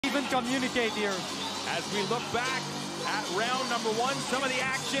even communicate here. As we look back at round number 1, some of the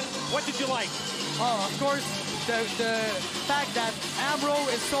action, what did you like? Oh, of course, the fact that Amro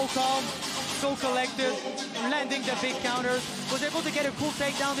is so calm, so collected, landing the big counters, was able to get a cool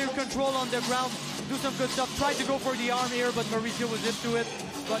takedown here, control on the ground, do some good stuff, tried to go for the arm here, but Mauricio was into it.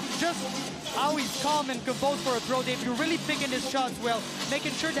 But just how he's calm and composed for a pro debut, really picking his shots well,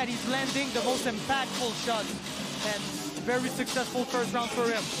 making sure that he's landing the most impactful shots, and very successful first round for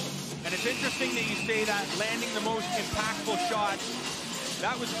him. And it's interesting that you say that, landing the most impactful shots,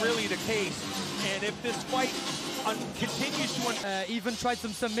 that was really the case. And if this fight continues to... even tried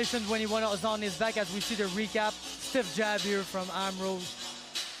some submissions when he was on his back, as we see the recap. Stiff jab here from Amro.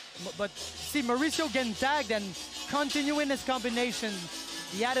 But see, Mauricio getting tagged and continuing his combination.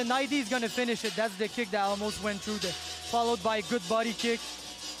 He had an idea he's going to finish it. That's the kick that almost went through, followed by a good body kick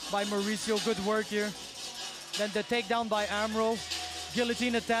by Mauricio. Good work here. Then the takedown by Amro.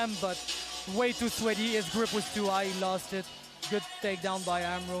 Guillotine attempt, but way too sweaty. His grip was too high. He lost it. Good takedown by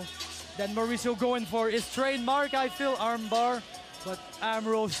Amro. Then Mauricio going for his trademark, I feel, arm bar. But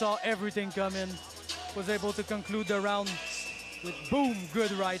Amro saw everything coming. Was able to conclude the round with boom,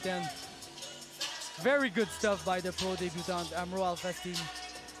 good right hand. Very good stuff by the pro debutant, Amro Al Falastini.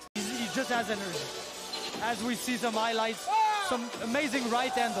 He just has energy. As we see some highlights, some amazing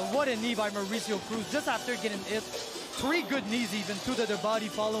right hand, but what a knee by Mauricio Cruz just after getting hit. 3 good knees even, 2 to the body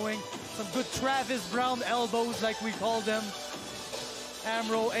following. Some good Travis Brown elbows, like we call them.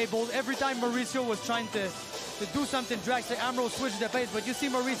 Amro able, every time Mauricio was trying to do something drastic, Amro switched the pace, but you see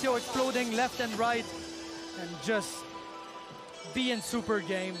Mauricio exploding left and right and just being super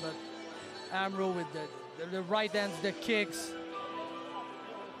game. But Amro with the right hands, the kicks,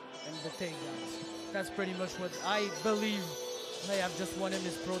 and the takedowns. That's pretty much what I believe may have just won him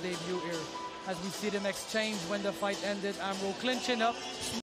his pro debut here. As we see them exchange when the fight ended, Amro clinching up.